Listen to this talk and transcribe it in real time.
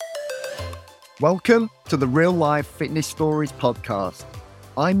Welcome to the Real Life Fitness Stories podcast.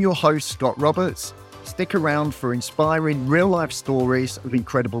 I'm your host, Scott Roberts. Stick around for inspiring real life stories of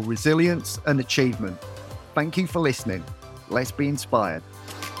incredible resilience and achievement. Thank you for listening. Let's be inspired.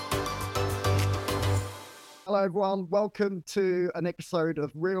 Hello, everyone. Welcome to an episode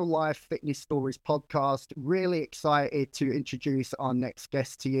of Real Life Fitness Stories podcast. Really excited to introduce our next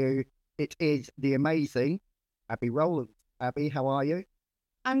guest to you. It is the amazing Abi Rowland. Abi, how are you?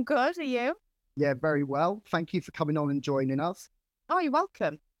 I'm good. Are you? Yeah, very well. Thank you for coming on and joining us. Oh, you're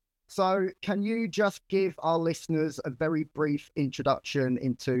welcome. So can you just give our listeners a very brief introduction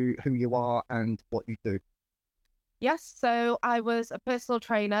into who you are and what you do? Yes, so I was a personal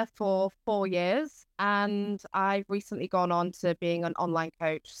trainer for 4 years and I've recently gone on to being an online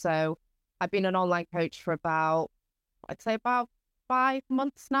coach. So I've been an online coach for I'd say about 5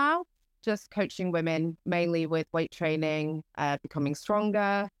 months now, just coaching women mainly with weight training, becoming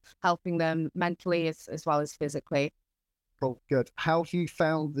stronger, helping them mentally as well as physically. Cool, good. How have you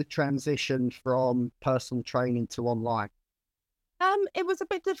found the transition from personal training to online? It was a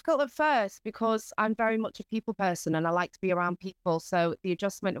bit difficult at first because I'm very much a people person and I like to be around people. So the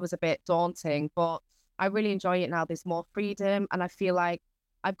adjustment was a bit daunting, but I really enjoy it now. There's more freedom and I feel like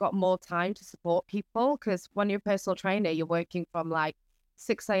I've got more time to support people because when you're a personal trainer, you're working from like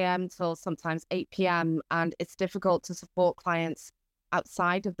 6 a.m. till sometimes 8 p.m. and it's difficult to support clients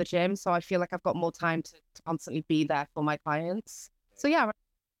outside of the gym. So I feel like I've got more time to constantly be there for my clients. So yeah.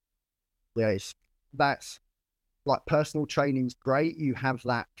 Yes, that's like personal training's great. You have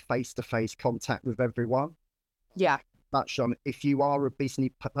that face-to-face contact with everyone. Yeah. But if you are a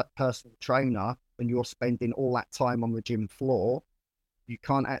busy personal trainer and you're spending all that time on the gym floor, you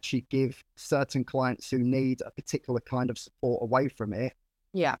can't actually give certain clients who need a particular kind of support away from it.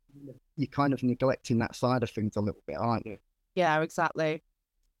 Yeah. You're kind of neglecting that side of things a little bit, aren't you? Yeah, exactly.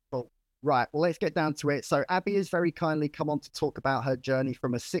 Cool. Right. Well, let's get down to it. So Abi has very kindly come on to talk about her journey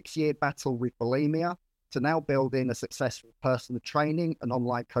from a 6-year battle with bulimia to now building a successful personal training and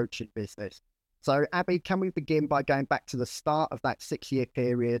online coaching business. So Abi, can we begin by going back to the start of that 6-year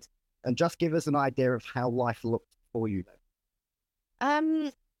period and just give us an idea of how life looked for you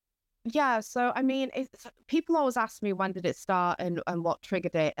then? Yeah, so I mean, people always ask me when did it start and what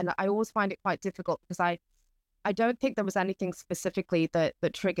triggered it, and I always find it quite difficult because I don't think there was anything specifically that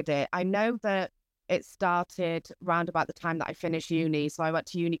triggered it. I know that it started round about the time that I finished uni, so I went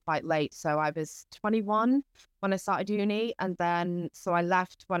to uni quite late. So I was 21 when I started uni, and then so I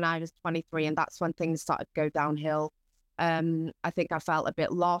left when I was 23, and that's when things started to go downhill. I think I felt a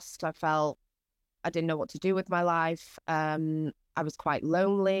bit lost. I felt I didn't know what to do with my life. I was quite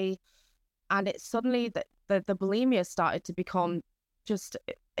lonely. And it suddenly, the bulimia started to become just,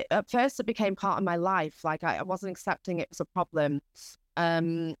 at first it became part of my life. Like I wasn't accepting it was a problem.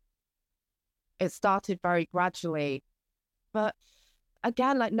 It started very gradually. But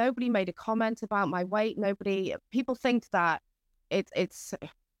again, like nobody made a comment about my weight. People think that it's,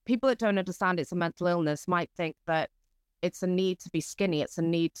 people that don't understand it's a mental illness might think that it's a need to be skinny. It's a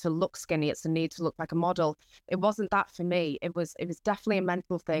need to look skinny. It's a need to look like a model. It wasn't that for me. It was definitely a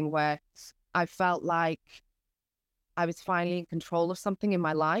mental thing where I felt like I was finally in control of something in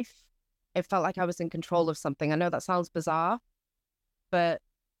my life. It felt like I was in control of something. I know that sounds bizarre, but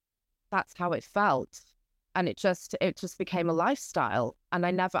that's how it felt. And it just became a lifestyle. And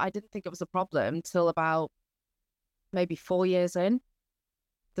I didn't think it was a problem till about maybe 4 years in.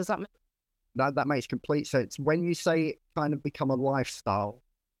 Does that make That makes complete sense. When you say it kind of become a lifestyle,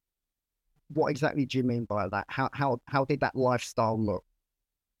 what exactly do you mean by that? How did that lifestyle look?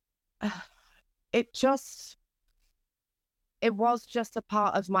 It was just a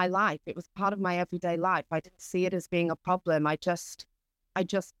part of my life. It was part of my everyday life. I didn't see it as being a problem. I just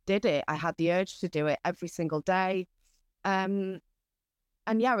did it. I had the urge to do it every single day. And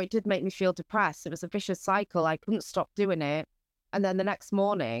yeah, it did make me feel depressed. It was a vicious cycle. I couldn't stop doing it. And then the next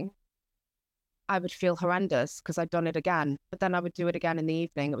morning, I would feel horrendous because I'd done it again. But then I would do it again in the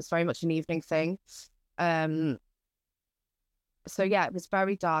evening. It was very much an evening thing. So yeah, it was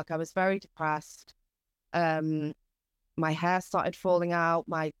very dark. I was very depressed. My hair started falling out.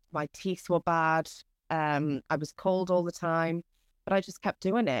 My teeth were bad. I was cold all the time, but I just kept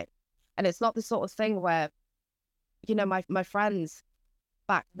doing it. And it's not the sort of thing where, my friends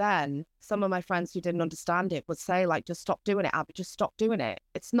back then, some of my friends who didn't understand it would say like, just stop doing it, Abby, just stop doing it.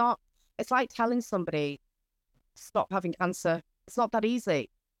 It's like telling somebody, stop having cancer. It's not that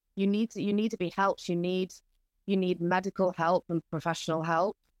easy. You need to be helped. You need medical help and professional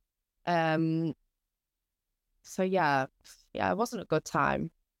help. So yeah, it wasn't a good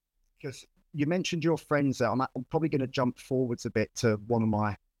time. Because you mentioned your friends there. I'm probably going to jump forwards a bit to one of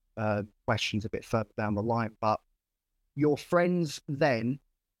my questions a bit further down the line. But your friends then,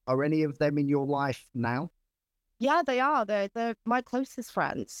 are any of them in your life now? Yeah, they are. They're my closest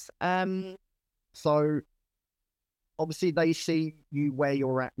friends. So obviously they see you where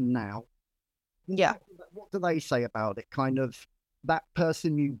you're at now. Yeah. What do they say about it? Kind of that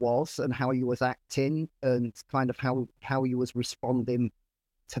person you was and how you was acting and kind of how you was responding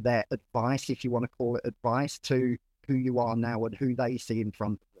to their advice, if you want to call it advice, to who you are now and who they see in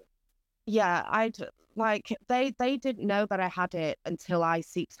front of them. Yeah, they didn't know that I had it until I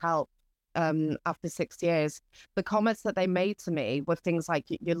sought help after 6 years. The comments that they made to me were things like,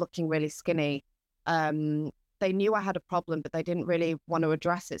 you're looking really skinny. They knew I had a problem, but they didn't really want to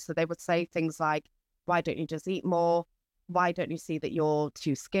address it. So they would say things like, why don't you just eat more? Why don't you see that you're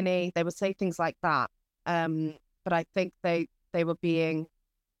too skinny? They would say things like that. But I think they were being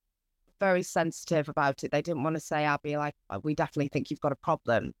very sensitive about it. They didn't want to say, Abby, like, we definitely think you've got a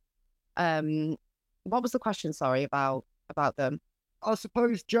problem. What was the question? Sorry, about them. I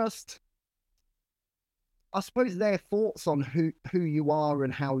suppose their thoughts on who you are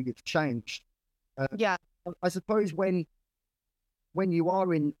and how you've changed. Yeah, I suppose when you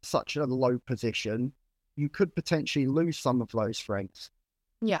are in such a low position, you could potentially lose some of those friends.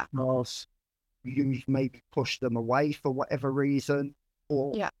 yeah, Because you've maybe pushed them away for whatever reason,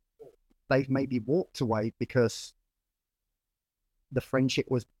 or yeah, they've maybe walked away because the friendship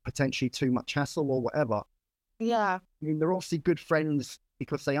was potentially too much hassle or whatever. yeah. I mean, they're obviously good friends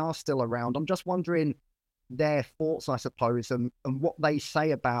because they are still around. I'm just wondering their thoughts, I suppose, and what they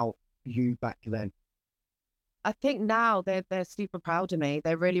say about you back then. I think now they're super proud of me.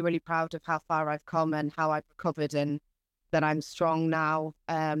 They're really, really proud of how far I've come and how I've recovered and that I'm strong now.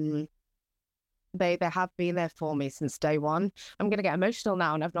 They have been there for me since day one. I'm gonna get emotional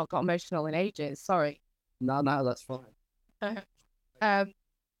now, and I've not got emotional in ages. Sorry. No, that's fine. um,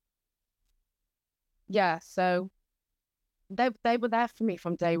 yeah. So they were there for me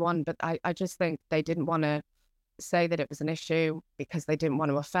from day one, but I just think they didn't want to say that it was an issue because they didn't want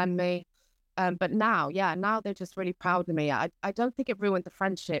to offend me. But now, yeah, now they're just really proud of me. I don't think it ruined the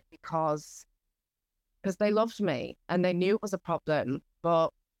friendship because they loved me and they knew it was a problem. But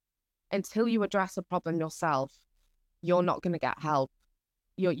until you address a problem yourself, you're not going to get help.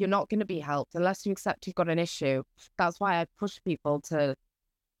 You're not going to be helped unless you accept you've got an issue. That's why I push people to,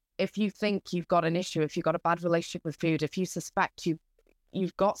 if you think you've got an issue, if you've got a bad relationship with food, if you suspect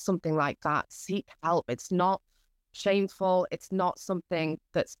you've got something like that, seek help. It's not shameful. It's not something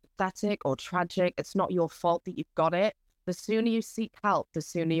that's pathetic or tragic. It's not your fault that you've got it. The sooner you seek help, the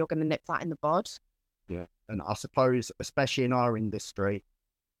sooner you're going to nip that in the bud. Yeah. And I suppose, especially in our industry,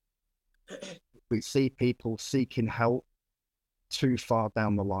 we see people seeking help too far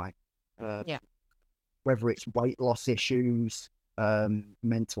down the line. Yeah. Whether it's weight loss issues,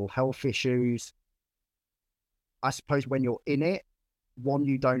 mental health issues. I suppose when you're in it, one,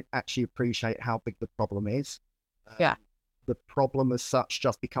 you don't actually appreciate how big the problem is. Yeah. The problem as such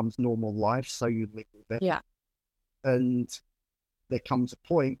just becomes normal life, so you live with it. Yeah. And there comes a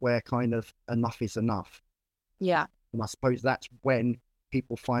point where kind of enough is enough. Yeah. And I suppose that's when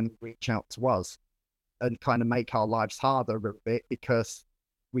people finally reach out to us and kind of make our lives harder a bit because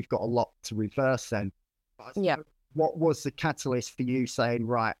we've got a lot to reverse then. Yeah. What was the catalyst for you saying,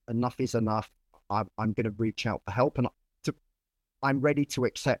 right, enough is enough? I'm going to reach out for help and I'm ready to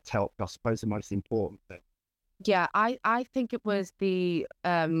accept help, I suppose the most important thing. Yeah, I think it was the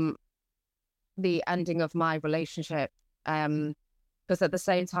ending of my relationship. Because at the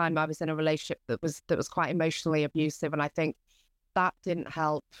same time I was in a relationship that was quite emotionally abusive, and I think that didn't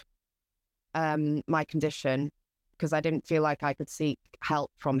help my condition because I didn't feel like I could seek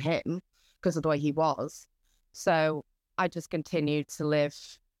help from him because of the way he was. So I just continued to live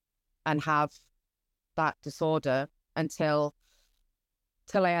and have that disorder until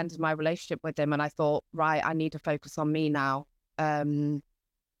I ended my relationship with him, and I thought, right, I need to focus on me now. And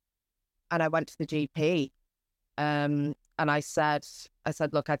I went to the GP, and I said,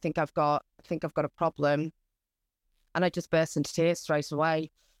 look, I think I've got a problem, and I just burst into tears straight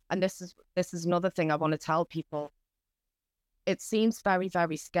away. And this is another thing I want to tell people. It seems very,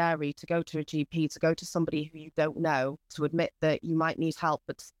 very scary to go to a GP, to go to somebody who you don't know, to admit that you might need help.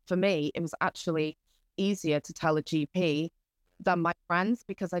 But for me, it was actually easier to tell a GP than my friends,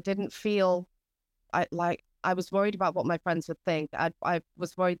 because I didn't feel I was worried about what my friends would think. I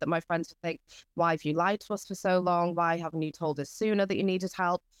was worried that my friends would think, why have you lied to us for so long? Why haven't you told us sooner that you needed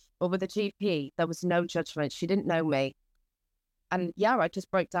help? But with the GP, there was no judgment. She didn't know me. And yeah, I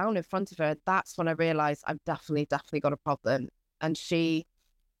just broke down in front of her. That's when I realized I've definitely got a problem. And she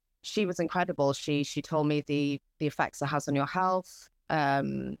was incredible. She told me the effects it has on your health.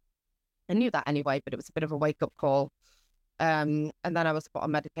 I knew that anyway, but it was a bit of a wake-up call. And then I was put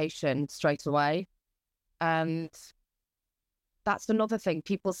on medication straight away. And that's another thing.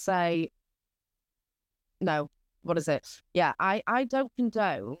 People say, no, what is it? Yeah, I don't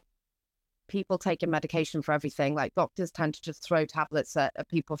condone people taking medication for everything. Like doctors tend to just throw tablets at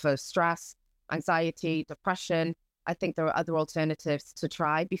people for stress, anxiety, depression. I think there are other alternatives to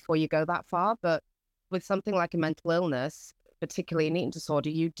try before you go that far. But with something like a mental illness, particularly an eating disorder,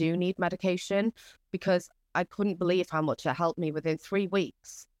 you do need medication, because I couldn't believe how much it helped me within 3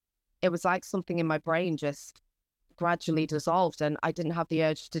 weeks. It was like something in my brain just gradually dissolved, and I didn't have the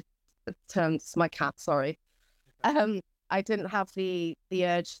urge to turn, it's my cat, sorry. I didn't have the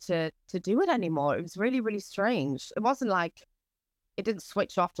urge to do it anymore. It was really, really strange. It wasn't like, it didn't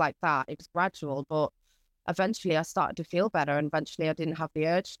switch off like that. It was gradual, but eventually I started to feel better, and eventually I didn't have the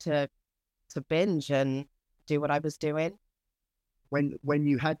urge to binge and do what I was doing. When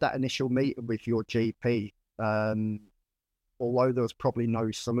you had that initial meeting with your GP, although there was probably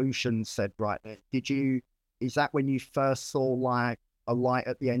no solution said right there, is that when you first saw like a light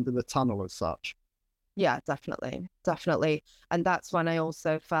at the end of the tunnel as such? Yeah, definitely. Definitely. And that's when I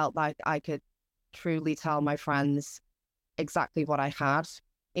also felt like I could truly tell my friends exactly what I had,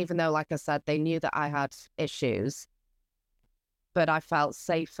 even though, like I said, they knew that I had issues, but I felt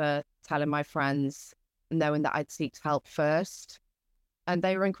safer telling my friends, knowing that I'd seek help first. And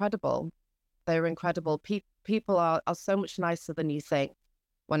they were incredible. They were incredible. People are so much nicer than you think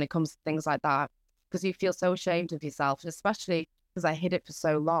when it comes to things like that, because you feel so ashamed of yourself, especially because I hid it for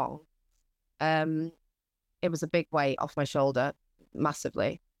so long. It was a big weight off my shoulder,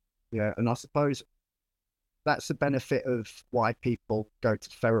 massively. Yeah, and I suppose that's the benefit of why people go to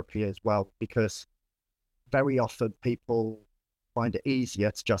therapy as well, because very often people find it easier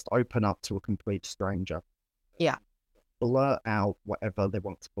to just open up to a complete stranger. Yeah. Blurt out whatever they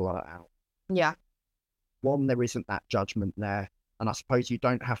want to blurt out. Yeah. One, there isn't that judgment there. And I suppose you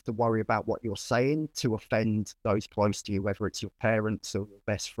don't have to worry about what you're saying to offend those close to you, whether it's your parents or your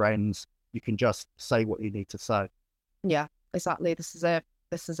best friends. You can just say what you need to say. Yeah, exactly. This is it.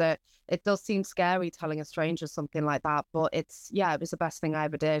 This is it. It does seem scary telling a stranger something like that, but it was the best thing I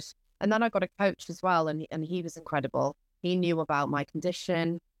ever did. And then I got a coach as well, and he was incredible. He knew about my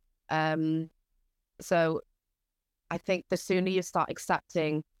condition. So I think the sooner you start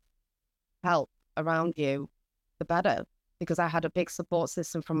accepting help around you, the better, because I had a big support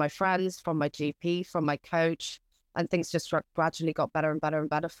system from my friends, from my GP, from my coach, and things just gradually got better and better and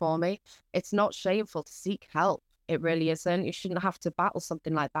better for me. It's not shameful to seek help. It really isn't. You shouldn't have to battle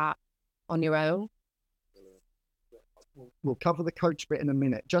something like that on your own. We'll cover the coach bit in a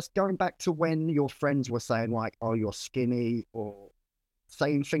minute. Just going back to when your friends were saying like, oh, you're skinny, or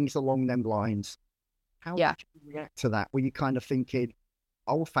saying things along them lines. How did you react to that? Were you kind of thinking,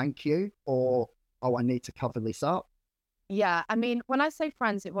 oh, thank you, or, oh, I need to cover this up? Yeah, I mean, when I say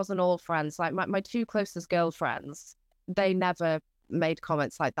friends, it wasn't all friends. Like my two closest girlfriends, they never made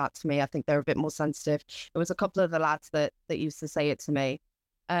comments like that to me. I think they're a bit more sensitive. There was a couple of the lads that used to say it to me.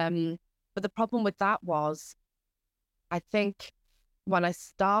 But the problem with that was, I think when I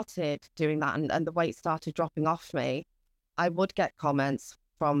started doing that and the weight started dropping off me, I would get comments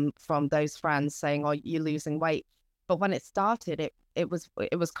from those friends saying, "Oh, you're losing weight." But when it started, it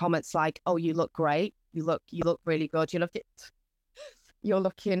was comments like, "Oh, you look great. You look really good. You're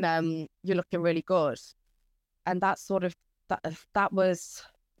looking really good." And that sort of that was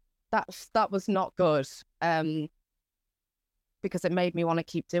not good. Because it made me want to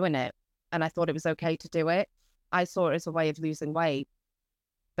keep doing it, and I thought it was okay to do it. I saw it as a way of losing weight,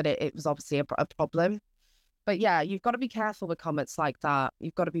 but it was obviously a problem. But yeah, you've got to be careful with comments like that.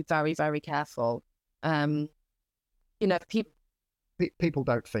 You've got to be very, very careful. People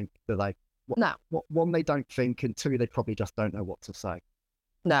don't think, do they? No. One, they don't think, and two, they probably just don't know what to say.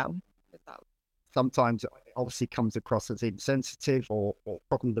 No. Sometimes it obviously comes across as insensitive or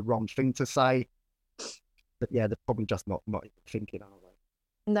probably the wrong thing to say. But yeah, they're probably just not even thinking, are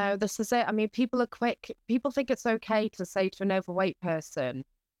they? No, this is it. I mean, people are quick. People think it's okay to say to an overweight person,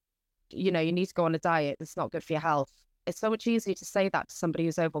 you need to go on a diet. It's not good for your health. It's so much easier to say that to somebody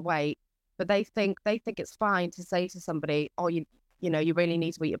who's overweight, but they think it's fine to say to somebody, oh, you really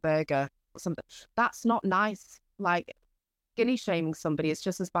need to eat a burger or something. That's not nice. Like, skinny shaming somebody is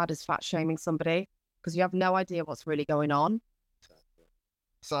just as bad as fat shaming somebody, because you have no idea what's really going on.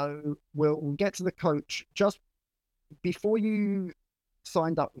 So we'll get to the coach. Just before you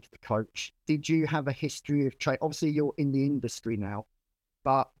signed up with the coach, did you have a history of training? Obviously, you're in the industry now,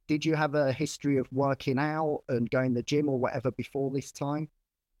 but did you have a history of working out and going to the gym or whatever before this time?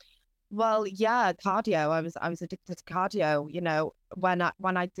 Well, yeah, cardio. I was addicted to cardio. You know, when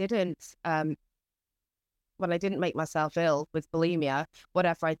I didn't make myself ill with bulimia,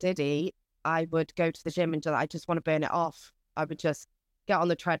 whatever I did eat, I would go to the gym and I just want to burn it off. I would just get on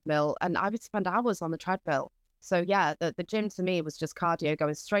the treadmill and I would spend hours on the treadmill. So yeah, the gym to me was just cardio,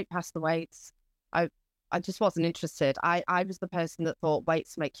 going straight past the weights. I I just wasn't interested. I was the person that thought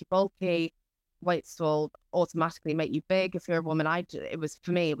weights make you bulky, weights will automatically make you big. If you're a woman, it was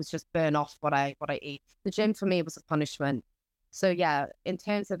for me, it was just burn off what I eat. The gym for me was a punishment. So yeah, in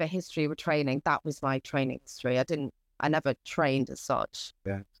terms of a history with training, that was my training history. I never trained as such.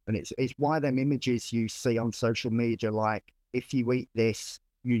 Yeah. And it's why them images you see on social media, like if you eat this,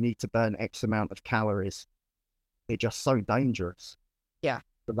 you need to burn X amount of calories. They're just so dangerous Yeah.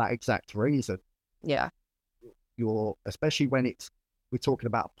 for that exact reason. Yeah. Especially when we're talking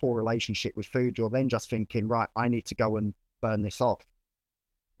about a poor relationship with food, you're then just thinking, right, I need to go and burn this off.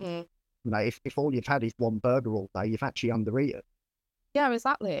 Mm. You know, if all you've had is one burger all day, you've actually undereaten. Yeah,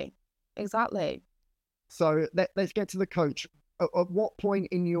 exactly. Exactly. So let's get to the coach. At what point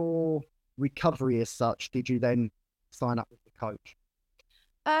in your recovery as such did you then sign up with the coach?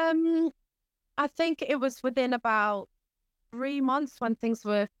 Um, I think it was within about 3 months when things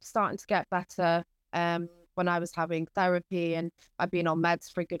were starting to get better. When I was having therapy and I'd been on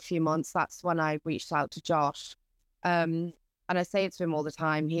meds for a good few months, that's when I reached out to Josh. And I say it to him all the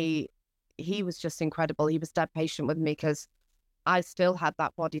time. He was just incredible. He was dead patient with me because I still had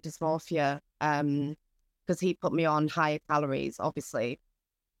that body dysmorphia. Because he put me on higher calories, obviously,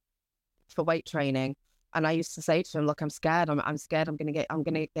 for weight training. And I used to say to him, look, I'm scared. I'm scared I'm gonna gain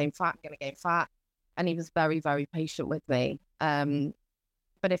fat, I'm gonna gain fat. And he was very, very patient with me.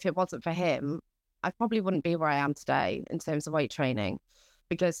 But if it wasn't for him, I probably wouldn't be where I am today in terms of weight training,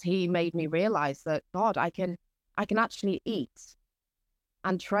 because he made me realize that God, I can actually eat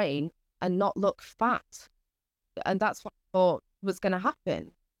and train and not look fat. And that's what I thought was gonna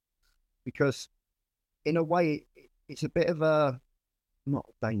happen. Because in a way, it's a bit of a not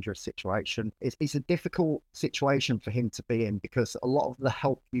a dangerous situation. It's a difficult situation for him to be in because a lot of the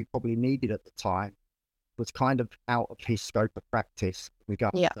help you probably needed at the time was kind of out of his scope of practice.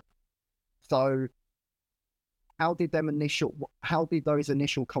 Yeah. So how did those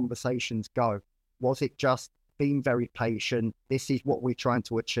initial conversations go? Was it just being very patient? This is what we're trying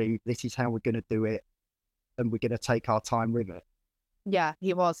to achieve. This is how we're going to do it. And we're going to take our time with it. Yeah,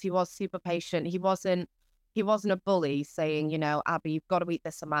 he was. He was super patient. He wasn't a bully saying, Abby, you've got to eat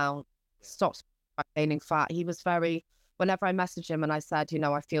this amount. Stop gaining fat. He was very, whenever I messaged him and I said,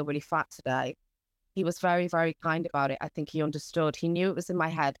 I feel really fat today, he was very, very kind about it. I think he understood. He knew it was in my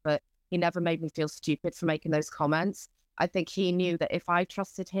head, but he never made me feel stupid for making those comments. I think he knew that if I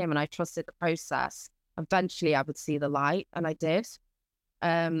trusted him and I trusted the process, eventually I would see the light, and I did.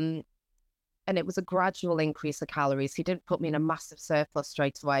 And it was a gradual increase of calories. He didn't put me in a massive surplus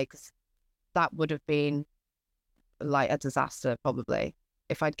straight away, because that would have been like a disaster probably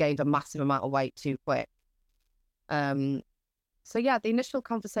if I'd gained a massive amount of weight too quick. So yeah, the initial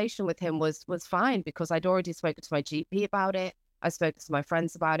conversation with him was fine because I'd already spoken to my GP about it. I spoke to my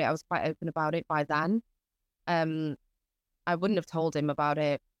friends about it. I was quite open about it by then. I wouldn't have told him about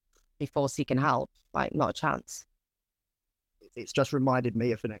it before seeking help, like not a chance. It's just reminded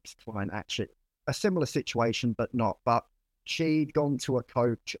me of an ex-client, actually, a similar situation, but not. But she'd gone to a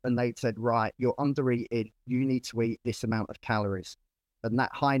coach and they'd said, right, you're undereating. You need to eat this amount of calories. And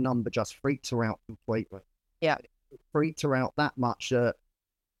that high number just freaked her out completely. Yeah. It freaked her out that much that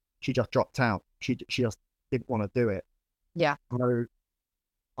she just dropped out. She just didn't want to do it. Yeah. So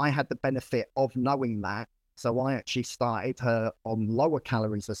I had the benefit of knowing that. So I actually started her on lower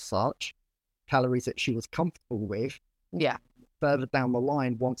calories as such, calories that she was comfortable with. Yeah. Further down the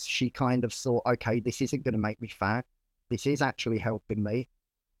line, once she kind of saw, okay, this isn't going to make me fat, this is actually helping me,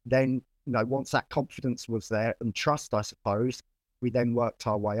 then, once that confidence was there and trust, I suppose, we then worked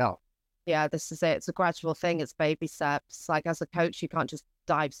our way up. Yeah, this is it. It's a gradual thing. It's baby steps. Like as a coach, you can't just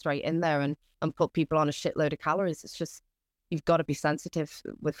dive straight in there and put people on a shitload of calories. It's just, you've got to be sensitive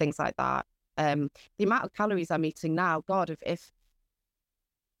with things like that. The amount of calories I'm eating now, God,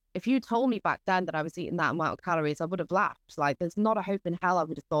 if you told me back then that I was eating that amount of calories, I would have laughed. Like, there's not a hope in hell I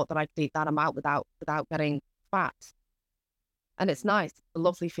would have thought that I could eat that amount without getting fat. And it's nice, a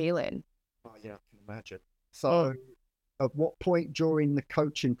lovely feeling. Oh yeah, I can imagine. So at what point during the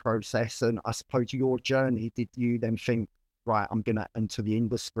coaching process and I suppose your journey did you then think, right, I'm going to enter the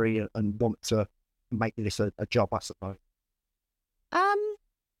industry and want to make this a job, I suppose?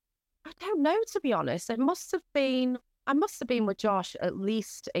 I don't know, to be honest. I must have been with Josh at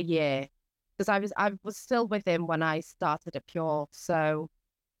least a year, because I was still with him when I started at Pure. So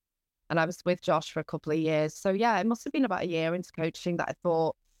and I was with Josh for a couple of years. So yeah, it must have been about a year into coaching that I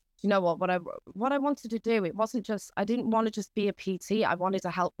thought, you know what I wanted to do, it wasn't just, I didn't want to just be a PT. I wanted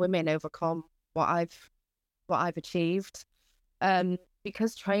to help women overcome what I've achieved.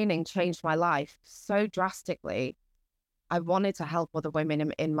 Because training changed my life so drastically, I wanted to help other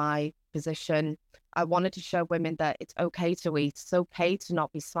women in my position. I wanted to show women that it's okay to eat. It's okay to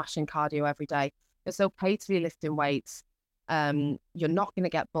not be smashing cardio every day. It's okay to be lifting weights. You're not going to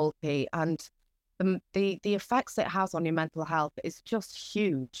get bulky. And the effects it has on your mental health is just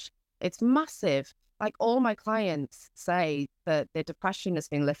huge. It's massive. Like all my clients say that their depression has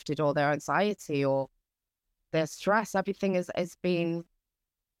been lifted, or their anxiety, or their stress, everything has been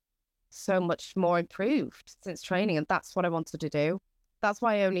so much more improved since training. And that's what I wanted to do. That's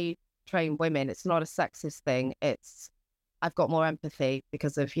why I only train women. It's not a sexist thing. I've got more empathy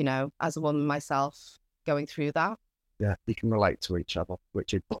because of, as a woman myself going through that. Yeah, you can relate to each other,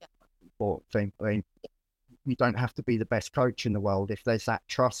 which is an important thing. I mean, you don't have to be the best coach in the world. If there's that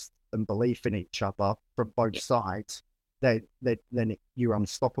trust and belief in each other from both sides, then you're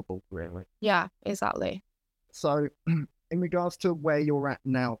unstoppable, really. Yeah, exactly. So in regards to where you're at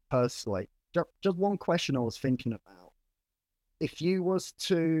now personally, just one question I was thinking about. If you was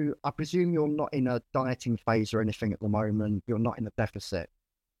to, I presume you're not in a dieting phase or anything at the moment, you're not in a deficit.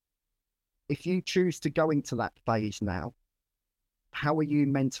 If you choose to go into that phase now, how are you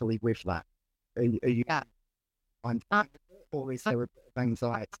mentally with that? Are you, Yeah. or is there a bit of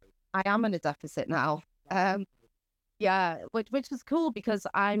anxiety? I am in a deficit now. Yeah, which is cool because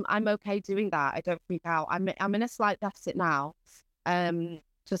I'm okay doing that. I don't freak out. I'm in a slight deficit now,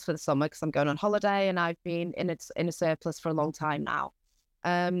 just for the summer because I'm going on holiday and I've been in a surplus for a long time now.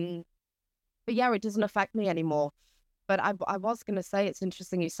 But yeah, it doesn't affect me anymore. But I was going to say, it's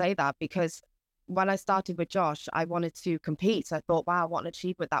interesting you say that, because when I started with Josh, I wanted to compete. I thought, wow, what an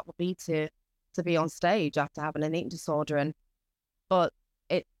achievement that would be to be on stage after having an eating disorder. But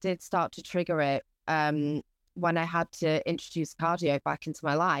it did start to trigger it when I had to introduce cardio back into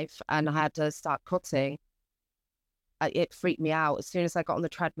my life and I had to start cutting. It freaked me out. As soon as I got on the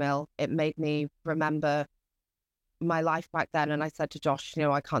treadmill, it made me remember my life back then. And I said to Josh,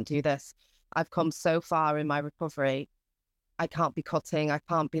 I can't do this. I've come so far in my recovery. I can't be cutting. I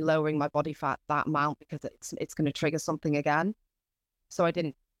can't be lowering my body fat that amount because it's going to trigger something again. So I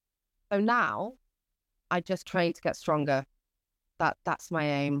didn't. So now I just train to get stronger. That's my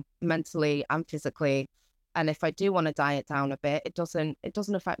aim, mentally and physically. And if I do want to diet down a bit, it doesn't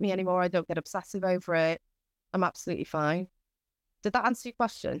affect me anymore. I don't get obsessive over it. I'm absolutely fine. Did that answer your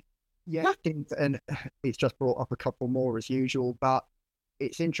question? Yeah, and it's just brought up a couple more as usual, but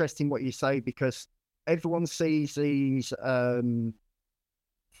it's interesting what you say because everyone sees these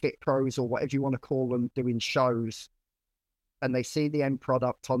fit pros or whatever you want to call them doing shows, and they see the end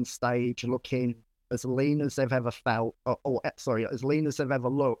product on stage looking as lean as they've ever felt, as lean as they've ever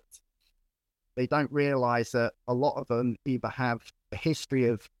looked. They don't realize that a lot of them either have a history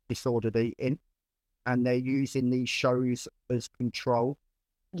of disordered eating and they're using these shows as control.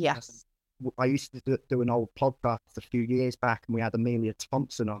 Yes. I used to do an old podcast a few years back and we had Amelia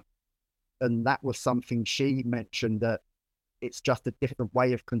Thompson on. And that was something she mentioned, that it's just a different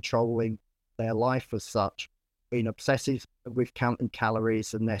way of controlling their life as such, being obsessive with counting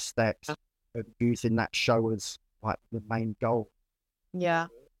calories and their steps and using that show as like the main goal. Yeah.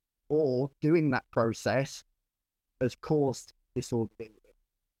 Or doing that process has caused disorder.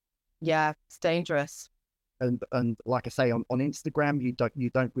 Yeah, it's dangerous. And like I say, on Instagram, you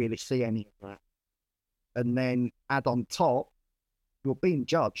don't really see any of that. And then add on top, you're being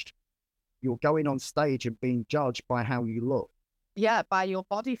judged. You're going on stage and being judged by how you look. Yeah, by your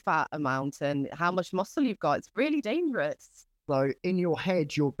body fat amount and how much muscle you've got. It's really dangerous. So in your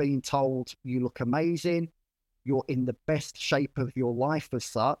head, you're being told you look amazing. You're in the best shape of your life as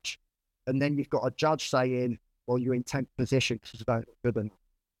such. And then you've got a judge saying, well, you're in 10th position because you don't look good enough.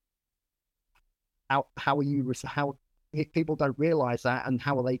 How are you, if people don't realize that, and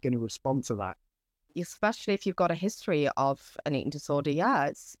how are they going to respond to that? Especially if you've got a history of an eating disorder.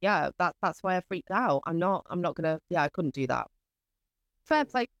 That's why I freaked out. I'm not gonna, I couldn't do that. Fair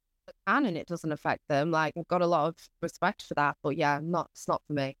play and it doesn't affect them. Like, I've got a lot of respect for that, but yeah, it's not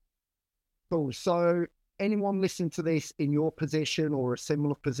for me. Cool. So anyone listening to this in your position or a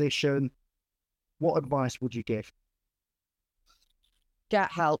similar position, what advice would you give? Get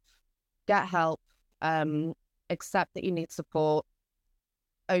help. Accept that you need support.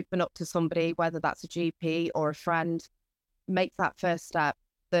 Open up to somebody, whether that's a GP or a friend. Make that first step.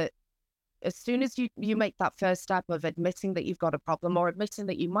 That as soon as you make that first step of admitting that you've got a problem, or admitting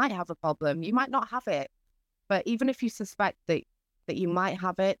that you might have a problem, you might not have it, but even if you suspect that that you might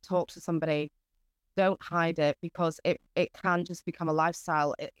have it, talk to somebody. Don't hide it, because it can just become a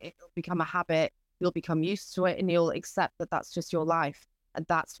lifestyle. It'll become a habit. You'll become used to it, and you'll accept that that's just your life. And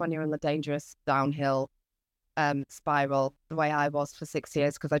that's when you're in the dangerous downhill spiral, the way I was for 6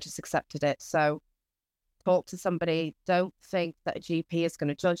 years, because I just accepted it. So talk to somebody. Don't think that a GP is going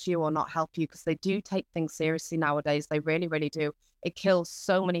to judge you or not help you, because they do take things seriously nowadays. They really, really do. It kills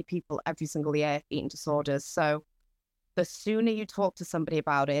so many people every single year, eating disorders. So the sooner you talk to somebody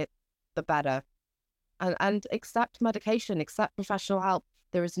about it, the better. And accept medication, accept professional help.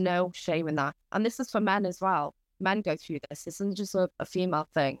 There is no shame in that. And this is for men as well. Men go through this. This isn't just a female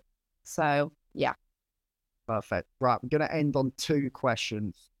thing. So, yeah. Perfect. Right. I'm going to end on 2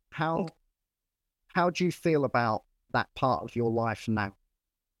 questions. How do you feel about that part of your life now?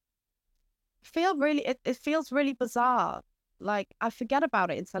 It feels really bizarre. Like, I forget about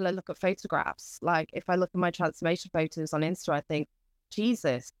it until I look at photographs. Like, if I look at my transformation photos on Insta, I think,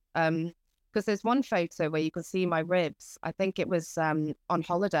 Jesus. Because there's one photo where you can see my ribs. I think it was on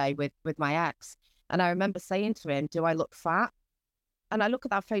holiday with my ex. And I remember saying to him, do I look fat? And I look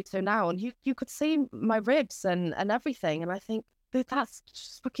at that photo now, and you could see my ribs and everything. And I think, that's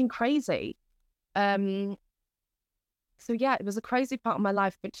just fucking crazy. So yeah, it was a crazy part of my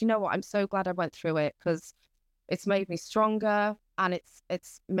life. But you know what? I'm so glad I went through it, because it's made me stronger, and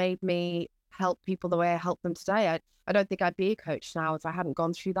it's made me help people the way I help them today. I don't think I'd be a coach now if I hadn't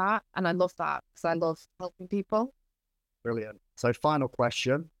gone through that. And I love that, because I love helping people. Brilliant. So final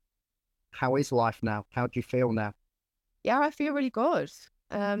question. How is life now? How do you feel now? Yeah, I feel really good.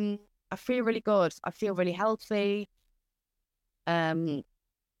 I feel really good. I feel really healthy. I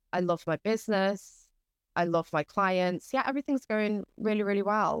love my business. I love my clients. Yeah, everything's going really, really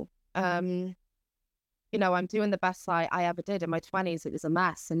well. I'm doing the best I ever did. In my 20s, it was a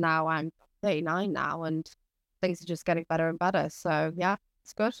mess. And now I'm 39 now, and things are just getting better and better. So yeah,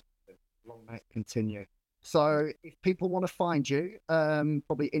 it's good. Long may it continue. So if people want to find you,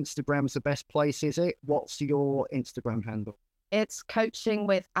 probably Instagram's the best place, is it? What's your Instagram handle? It's coaching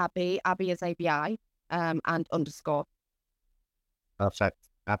with Abi. Abi is ABI, and _. Perfect.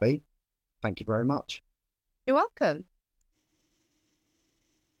 Abi, thank you very much. You're welcome.